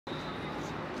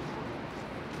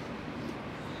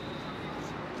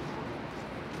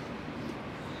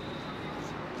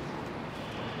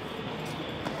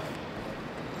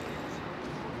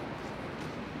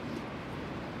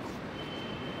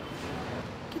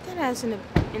that ass in the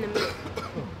middle.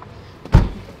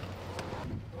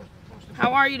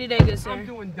 How are you today, good sir? I'm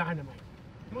doing dynamite.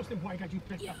 Most important, I got you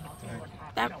picked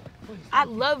up. I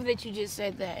love that you just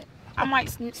said that. I might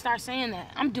start saying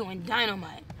that. I'm doing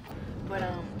dynamite. But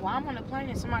while I'm on the plane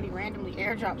and somebody randomly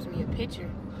airdrops me a picture,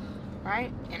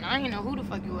 right? And I didn't know who the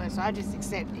fuck it was, so I just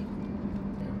accepted.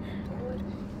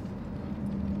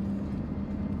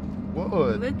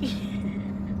 What? Look is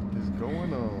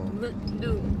going on? Look,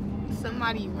 dude.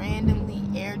 Somebody randomly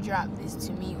airdropped this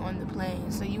to me on the plane.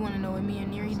 So you want to know what me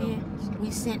and Neri did? We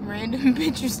sent random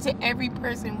pictures to every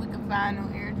person we could find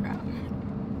on airdrop.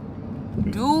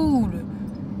 Dude,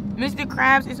 Mr.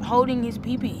 Krabs is holding his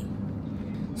pee-pee.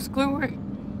 Squidward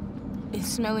is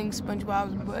smelling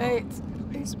SpongeBob's butt.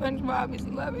 And SpongeBob is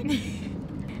loving it.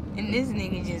 And this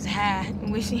nigga just high,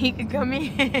 wishing he could come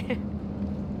in.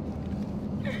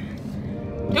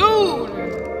 Dude!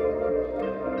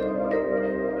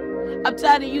 I'm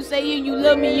tired of you saying you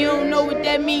love me, you don't know what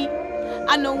that mean.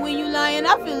 I know when you lying,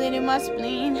 I feel it in my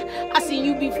spleen. I seen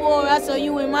you before, I saw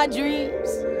you in my dreams.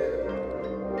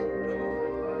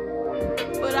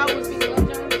 But I was thinking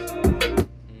Love Jones.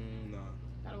 No.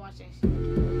 Gotta watch that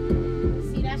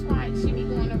shit. See, that's why she be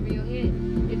going over your head.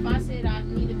 If I said I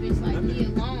need a bitch like me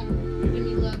alone, give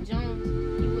me Love Jones,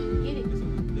 you wouldn't get it.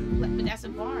 But that's a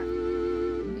bar.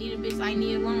 Need a bitch like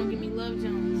me alone, give me Love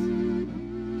Jones.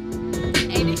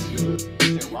 Hey, this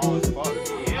shit Raw as fuck.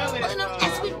 all them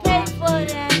S we pay for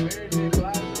that.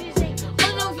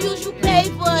 All them views you pay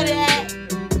for that.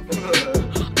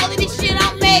 All of this shit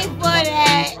I'm made for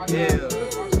that. Yeah.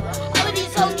 All of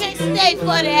these hoes can't stay for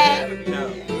that. No.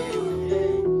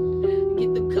 Get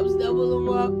them cups, double them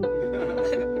up.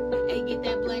 Hey, get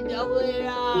that blunt, double it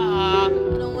up. I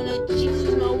don't wanna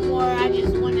choose no more. I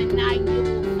just wanna not give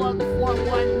a fuck for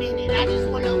 1 minute. I just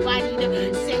want nobody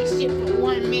to say shit for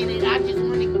 1 minute. I just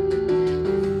wanna for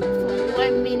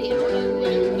 1 minute on a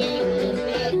little game with a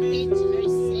bad bitch.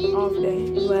 Off day,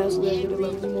 last leg of the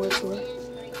Love More tour,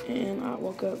 and I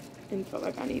woke up and felt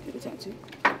like I needed a tattoo.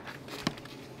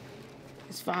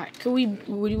 It's fine.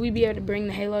 Would we be able to bring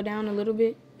the halo down a little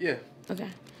bit? Yeah. Okay.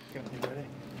 Got me ready.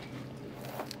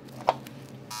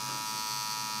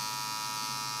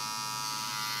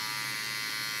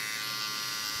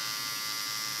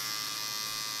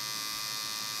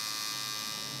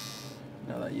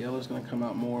 Now that yellow's gonna come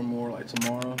out more and more like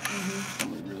tomorrow. It's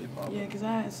gonna be really popular. Yeah, because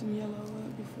I had some yellow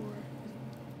before.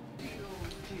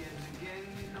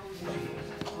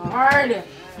 Hard.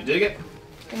 You dig it?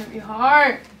 It's gonna be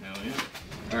hard. Hell yeah.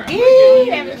 Alright.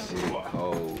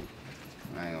 Cold.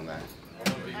 I ain't gonna lie.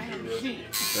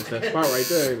 That's that spot right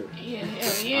there. Yeah,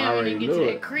 hell I yeah. When already it gets knew to it.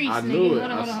 that crease, I nigga. knew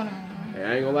it. Hold on. Hey, I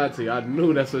ain't gonna lie to you. I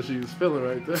knew that's what she was feeling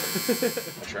right there.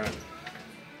 I tried.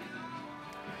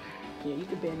 Yeah, you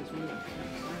could bend his wheel.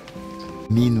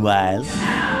 Meanwhile.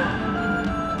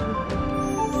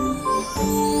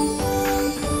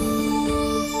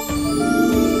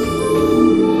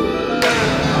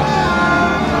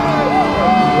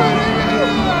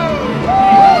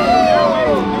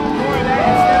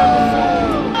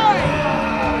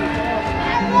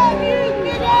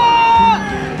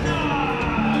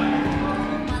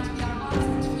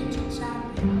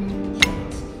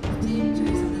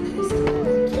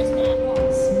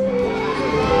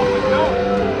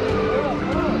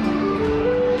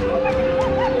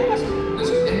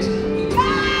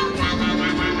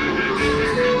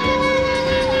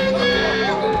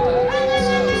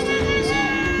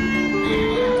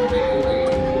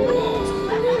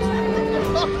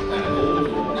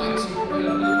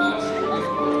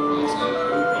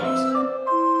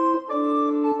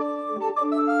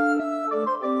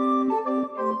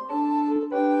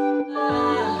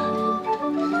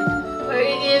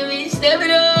 Step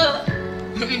it up.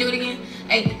 Let me do it again.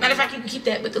 Hey, matter of fact, you can keep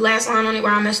that with the last line on it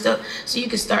where I messed up. So you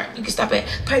can stop at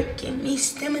perking me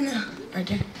stamina. Right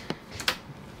there.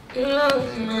 Oh,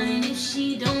 mind if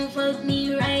she don't fuck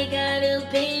me right, gotta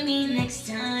pay me next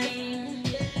time.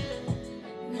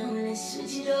 Now let's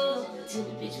switch it up to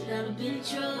the bitch without a big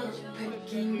truck.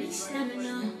 Perking me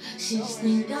stamina. She just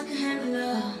think I can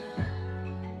handle her.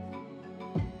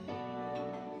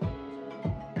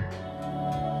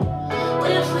 What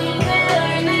if we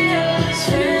get best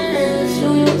friends? Do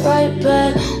you right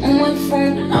back on my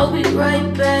phone? I'll be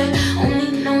right back.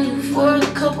 Only known you for a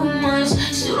couple months.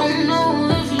 Still don't know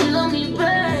if you love me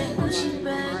back. What you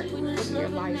back? Your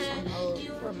life on hold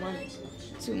for a month,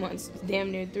 2 months,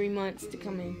 damn near 3 months to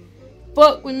come in.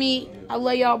 Fuck with me. I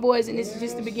love y'all boys, and this is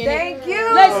just the beginning. Thank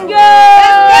you. Let's go!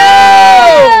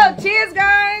 Let's go! Cheers,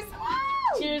 guys.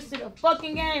 Cheers to the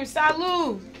fucking game.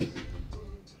 Salud.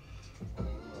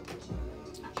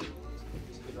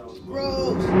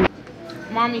 Gross.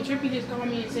 Mommy, Trippy just called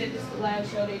me and said this is the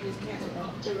last show. They just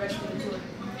canceled the rest of the tour.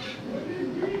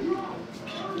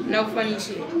 No funny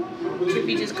shit.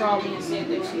 Trippy just called me and said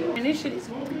that shit. And this shit is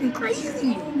fucking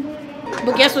crazy.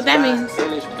 But guess what that means?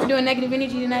 We're doing negative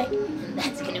energy tonight.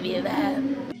 That's gonna be a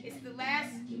vibe. It's the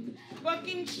last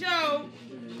fucking show.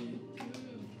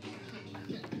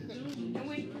 And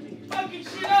we fucking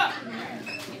shit up.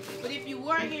 But if you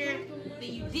were here,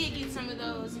 then you did get some of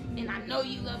those. And I know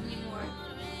you love me more.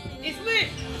 It's lit.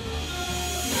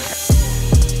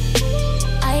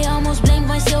 I almost blamed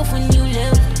myself when you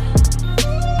left.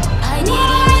 I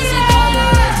didn't miss a call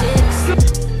or a text.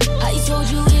 I told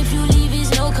you if you leave,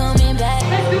 it's no coming back.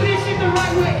 Let's do this shit the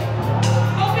right way.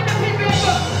 Open the pit back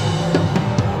up.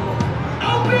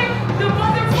 Open the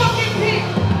motherfucking pit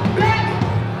back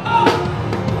up.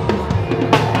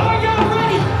 Are y'all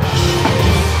ready?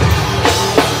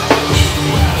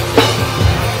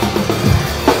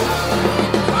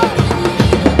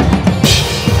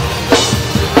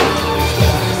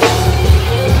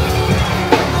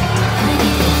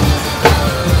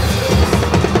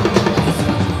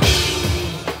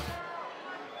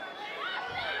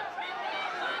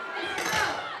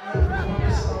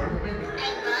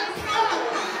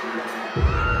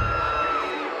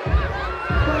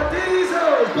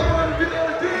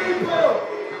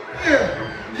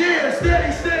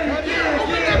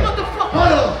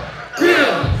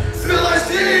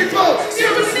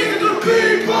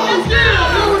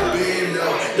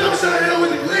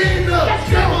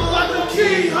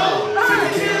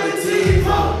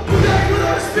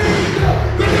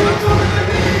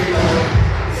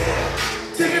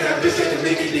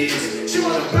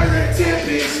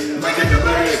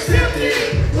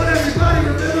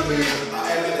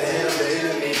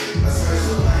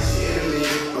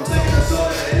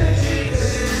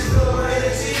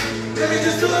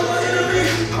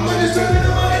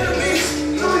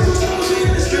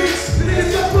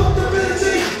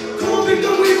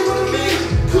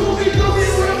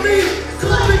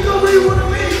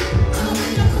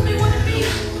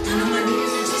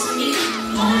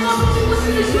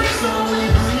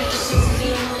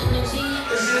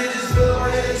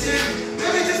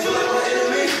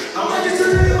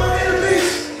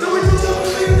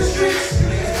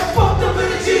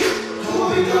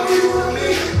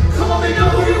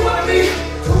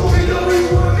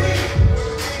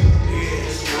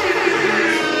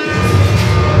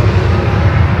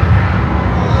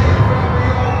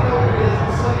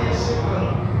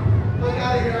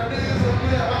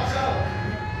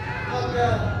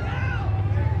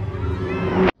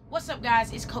 What's up,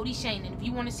 guys? It's Kodie Shane, and if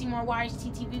you want to see more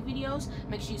YHT TV videos,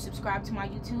 make sure you subscribe to my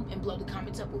YouTube and blow the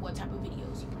comments up with what type of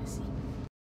videos you want to see.